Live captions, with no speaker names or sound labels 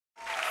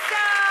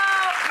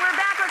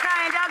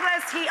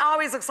he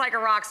always looks like a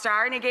rock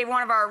star, and he gave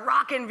one of our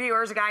rockin'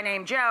 viewers, a guy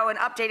named Joe, an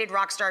updated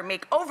rock star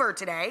makeover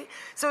today.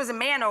 So it was a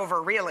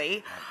man-over,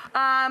 really.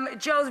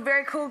 Joe's a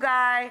very cool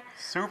guy.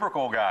 Super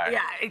cool guy.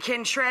 Yeah,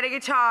 can shred a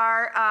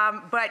guitar,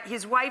 but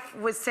his wife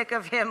was sick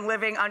of him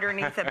living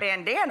underneath a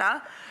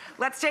bandana.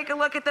 Let's take a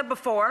look at the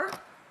before.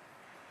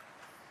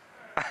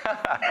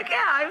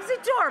 Yeah, it was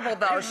adorable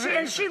though,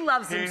 and she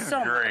loves him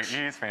so much.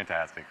 He's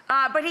fantastic.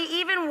 But he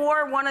even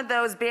wore one of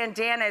those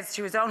bandanas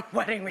to his own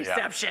wedding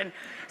reception. Yeah.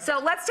 So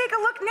let's take a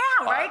look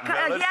now, right?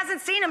 He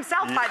hasn't seen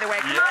himself, by the way.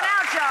 Come on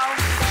out, Joe.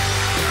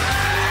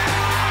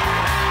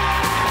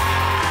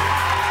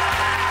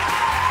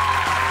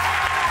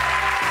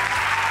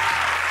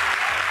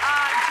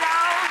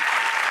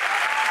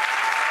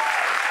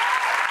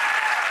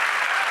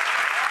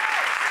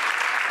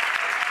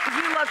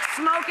 You look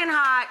smoking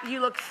hot. You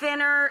look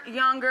thinner,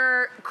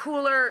 younger,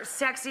 cooler,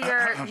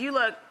 sexier. You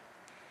look,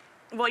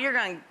 well, you're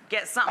gonna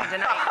get something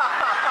tonight.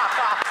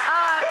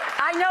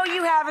 I know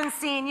you haven't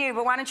seen you,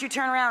 but why don't you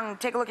turn around and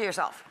take a look at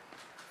yourself?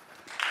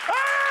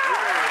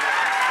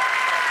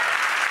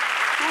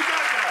 Who's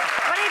that guy?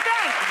 What do you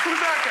think? Who's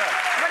that guy?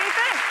 What do you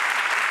think?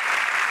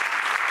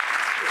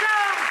 So,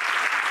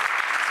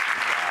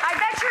 I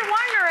bet you're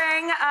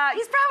wondering,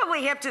 he's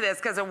probably hip to this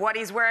because of what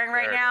he's wearing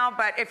right now,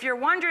 but if you're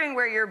wondering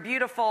where your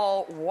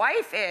beautiful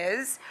wife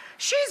is,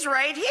 she's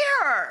right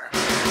here.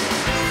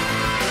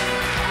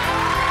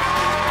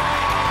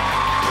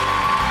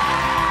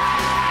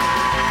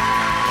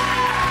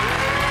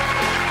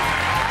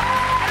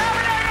 And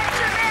over there next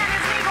to your man,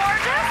 isn't he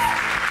gorgeous?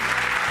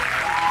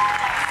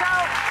 So,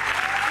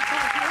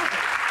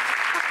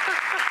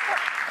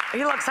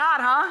 he looks hot,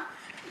 huh?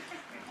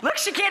 Look,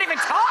 she can't even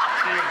talk.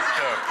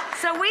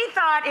 So we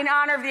thought, in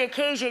honor of the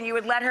occasion, you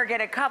would let her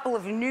get a couple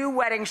of new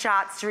wedding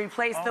shots to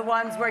replace the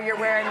ones where you're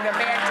wearing the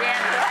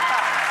bandana.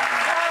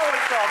 Oh,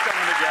 it's all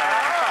coming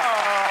together.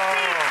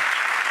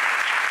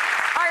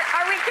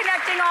 Are we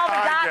connecting all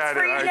the dots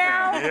for you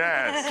now?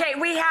 Yes. Okay,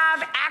 we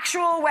have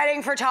actual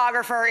wedding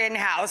photographer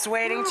in-house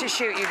waiting to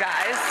shoot you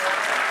guys.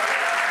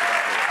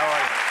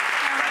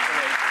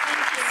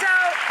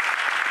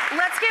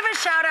 Let's give a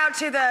shout out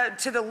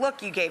to the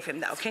look you gave him,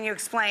 though. Can you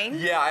explain?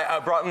 Yeah, I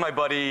brought my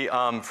buddy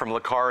from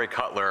Rachael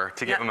Cutler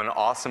to give him an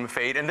awesome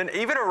fade. And then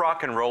even a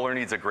rock and roller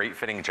needs a great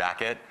fitting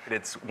jacket.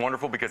 It's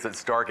wonderful because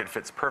it's dark. It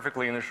fits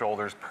perfectly in the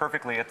shoulders,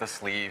 perfectly at the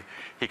sleeve.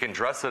 He can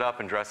dress it up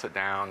and dress it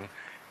down.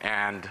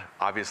 And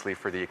obviously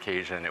for the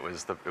occasion, it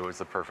was the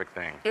perfect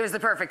thing. It was the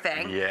perfect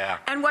thing. Yeah.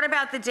 And what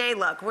about the day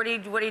look? What are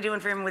you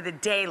doing for him with the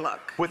day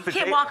look? You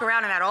can't walk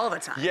around in that all the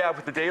time. Yeah,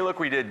 with the day look,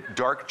 we did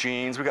dark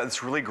jeans. We got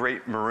this really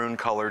great maroon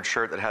colored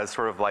shirt that has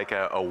sort of like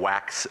a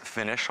wax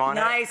finish on it.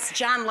 Nice.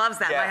 John loves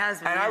that. Yeah. My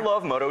husband. And I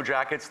love moto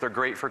jackets. They're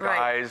great for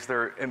guys.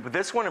 And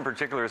this one in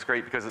particular is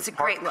great because it's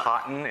part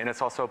cotton and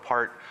it's also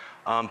part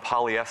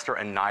polyester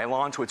and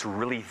nylon, so it's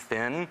really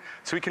thin.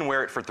 So we can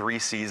wear it for 3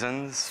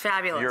 seasons.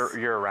 Fabulous.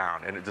 Year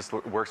round, and it just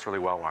works really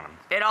well on him.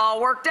 It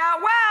all worked out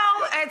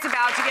well. It's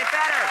about to get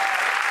better.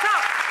 So,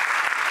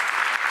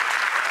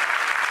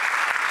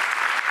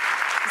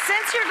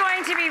 since you're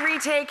going to be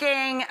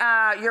retaking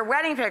your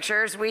wedding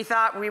pictures, we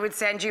thought we would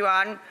send you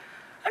on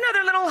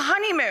another little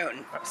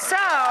honeymoon. So,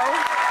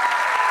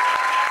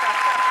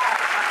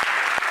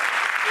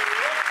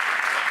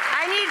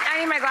 I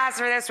need my glasses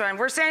for this one.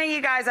 We're sending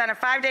you guys on a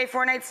 5-day,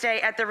 4-night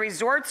stay at the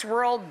Resorts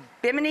World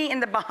Bimini in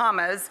the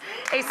Bahamas,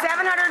 a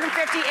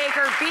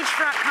 750-acre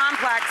beachfront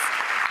complex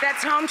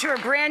that's home to a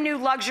brand new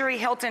luxury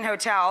Hilton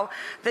hotel.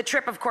 The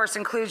trip, of course,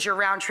 includes your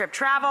round-trip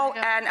travel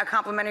and a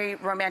complimentary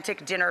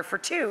romantic dinner for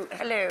 2.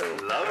 Hello.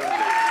 Lovely.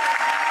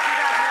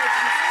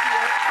 Congratulations to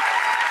you.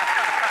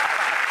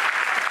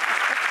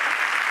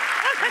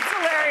 That's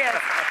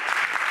hilarious.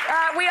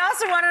 We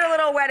also wanted a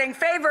little wedding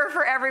favor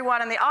for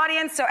everyone in the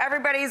audience, so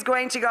everybody's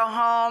going to go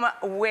home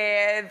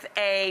with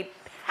a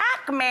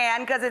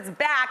Pac-Man, because it's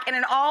back in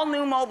an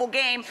all-new mobile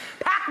game,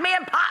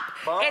 Pac-Man Pop.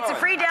 Fun. It's a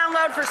free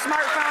download for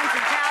smartphones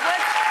and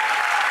tablets.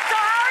 So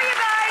how are you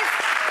guys?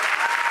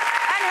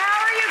 And how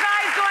are you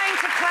guys going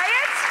to play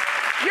it?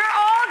 You're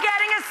all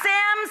getting a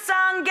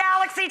Samsung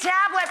Galaxy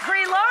tablet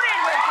preloaded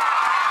with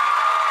Pac-Man.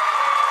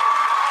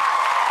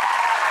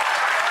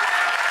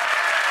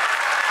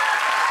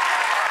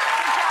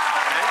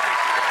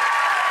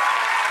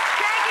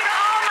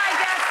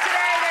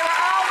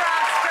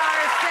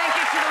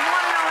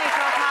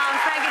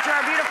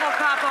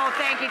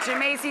 Thank you to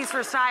Macy's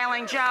for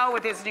styling Joe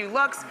with his new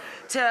looks,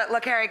 to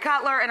Rachael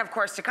Cutler, and of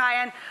course to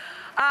Kyan.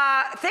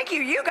 Thank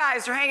you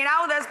guys for hanging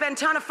out with us. It's been a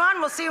ton of fun.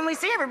 We'll see you when we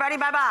see everybody.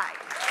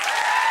 Bye-bye.